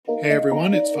Hey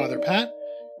everyone, it's Father Pat,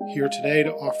 here today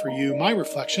to offer you my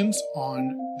reflections on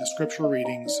the scripture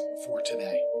readings for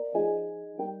today.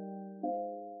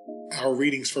 Our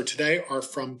readings for today are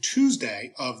from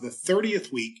Tuesday of the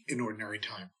 30th week in Ordinary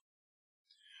Time.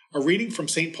 A reading from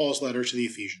St. Paul's letter to the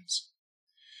Ephesians.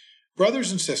 Brothers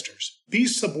and sisters, be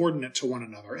subordinate to one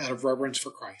another out of reverence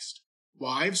for Christ.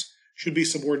 Wives should be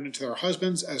subordinate to their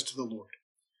husbands as to the Lord.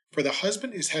 For the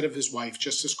husband is head of his wife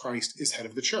just as Christ is head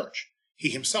of the church, he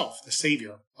himself the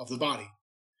Savior of the body.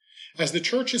 As the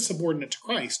church is subordinate to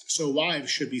Christ, so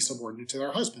wives should be subordinate to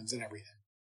their husbands in everything.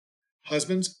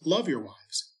 Husbands, love your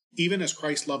wives, even as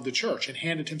Christ loved the church and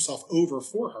handed himself over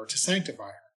for her to sanctify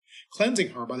her, cleansing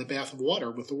her by the bath of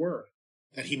water with the word,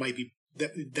 that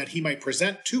he might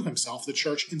present to himself the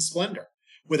church in splendor,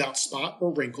 without spot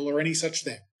or wrinkle or any such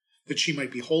thing, that she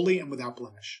might be holy and without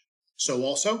blemish. So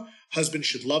also, husbands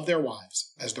should love their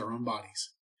wives as their own bodies.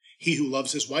 He who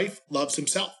loves his wife loves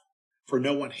himself, for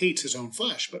no one hates his own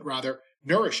flesh, but rather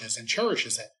nourishes and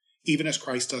cherishes it, even as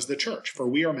Christ does the church, for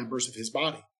we are members of his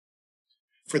body.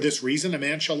 For this reason, a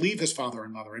man shall leave his father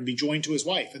and mother and be joined to his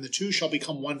wife, and the two shall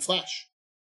become one flesh.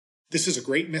 This is a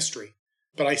great mystery,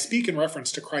 but I speak in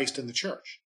reference to Christ and the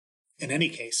church. In any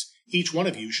case, each one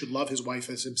of you should love his wife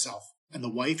as himself, and the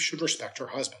wife should respect her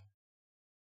husband.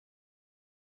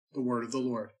 The word of the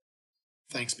Lord.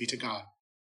 Thanks be to God.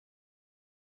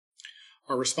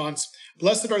 Our response,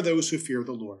 blessed are those who fear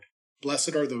the Lord.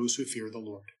 Blessed are those who fear the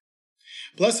Lord.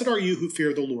 Blessed are you who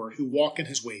fear the Lord, who walk in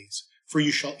his ways, for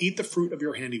you shall eat the fruit of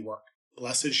your handiwork.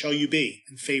 Blessed shall you be,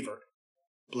 and favored.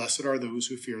 Blessed are those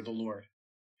who fear the Lord.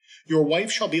 Your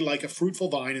wife shall be like a fruitful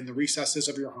vine in the recesses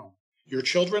of your home, your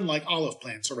children like olive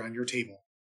plants around your table.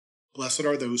 Blessed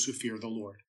are those who fear the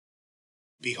Lord.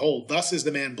 Behold, thus is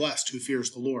the man blessed who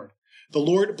fears the Lord. The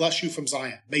Lord bless you from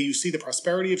Zion. May you see the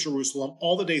prosperity of Jerusalem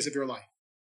all the days of your life.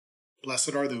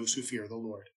 Blessed are those who fear the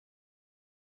Lord.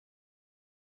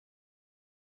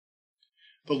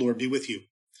 The Lord be with you.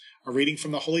 A reading from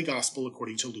the Holy Gospel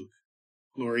according to Luke.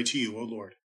 Glory to you, O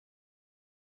Lord.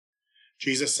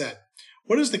 Jesus said,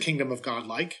 "What is the kingdom of God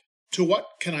like? To what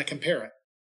can I compare it?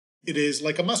 It is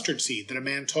like a mustard seed that a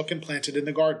man took and planted in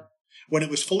the garden. When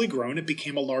it was fully grown, it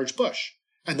became a large bush,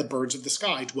 and the birds of the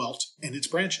sky dwelt in its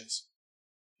branches."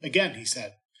 Again he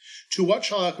said, "To what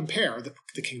shall I compare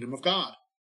the kingdom of God?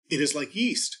 It is like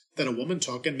yeast that a woman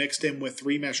took and mixed in with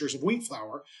 3 measures of wheat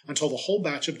flour until the whole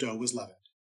batch of dough was leavened."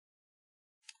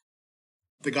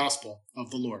 The Gospel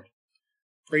of the Lord.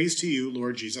 Praise to you,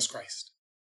 Lord Jesus Christ.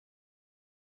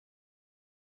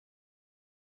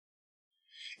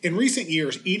 In recent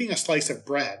years, eating a slice of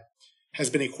bread has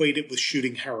been equated with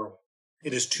shooting heroin.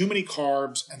 It has too many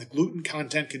carbs, and the gluten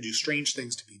content can do strange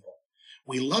things to people.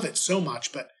 We love it so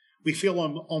much, but we feel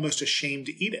almost ashamed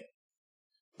to eat it.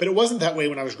 But it wasn't that way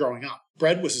when I was growing up.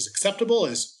 Bread was as acceptable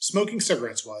as smoking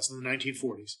cigarettes was in the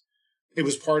 1940s. It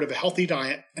was part of a healthy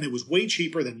diet, and it was way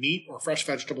cheaper than meat or fresh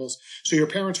vegetables, so your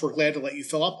parents were glad to let you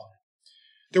fill up on it.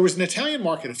 There was an Italian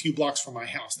market a few blocks from my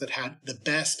house that had the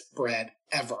best bread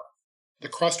ever. The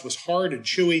crust was hard and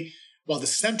chewy, while the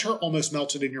center almost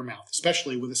melted in your mouth,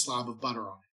 especially with a slab of butter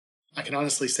on it. I can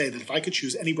honestly say that if I could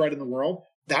choose any bread in the world,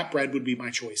 that bread would be my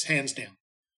choice, hands down.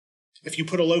 If you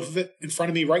put a loaf of it in front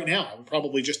of me right now, I would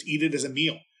probably just eat it as a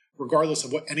meal, regardless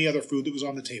of any other food that was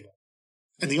on the table.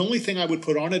 And the only thing I would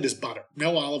put on it is butter.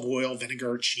 No olive oil,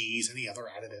 vinegar, cheese, any other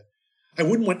additive. I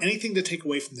wouldn't want anything to take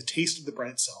away from the taste of the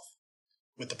bread itself,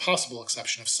 with the possible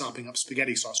exception of sopping up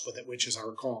spaghetti sauce with it, which, as I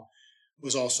recall,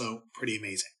 was also pretty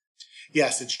amazing.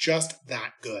 Yes, it's just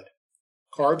that good.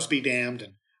 Carbs be damned,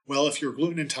 and, well, if you're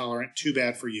gluten intolerant, too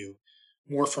bad for you.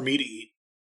 More for me to eat.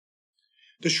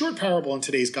 The short parable in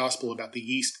today's gospel about the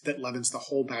yeast that leavens the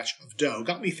whole batch of dough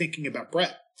got me thinking about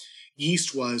bread.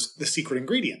 Yeast was the secret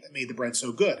ingredient that made the bread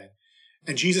so good,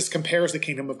 and Jesus compares the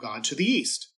kingdom of God to the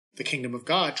yeast. The kingdom of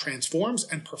God transforms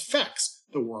and perfects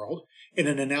the world in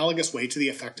an analogous way to the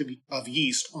effect of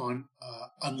yeast on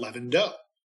unleavened dough.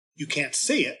 You can't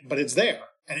see it, but it's there,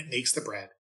 and it makes the bread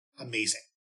amazing.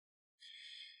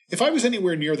 If I was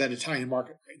anywhere near that Italian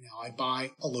market right now, I'd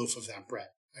buy a loaf of that bread.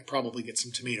 I'd probably get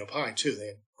some tomato pie, too. They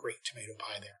had great tomato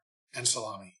pie there, and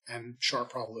salami, and sharp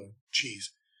provolone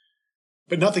cheese.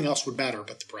 But nothing else would matter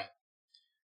but the bread.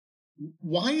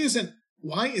 Why isn't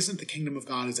the kingdom of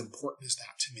God as important as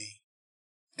that to me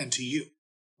and to you?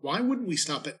 Why wouldn't we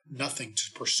stop at nothing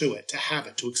to pursue it, to have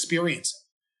it, to experience it,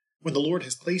 when the Lord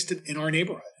has placed it in our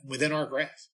neighborhood and within our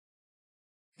grasp?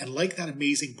 And like that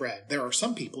amazing bread, there are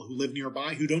some people who live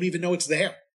nearby who don't even know it's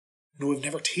there and who have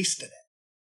never tasted it.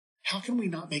 How can we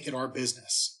not make it our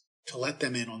business to let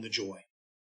them in on the joy?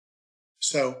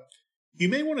 So, you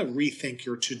may want to rethink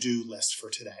your to-do list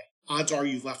for today. odds are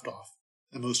you've left off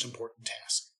the most important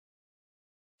task.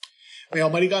 May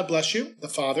Almighty God bless you, the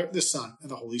Father, the Son,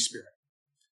 and the Holy Spirit.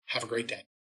 Have a great day.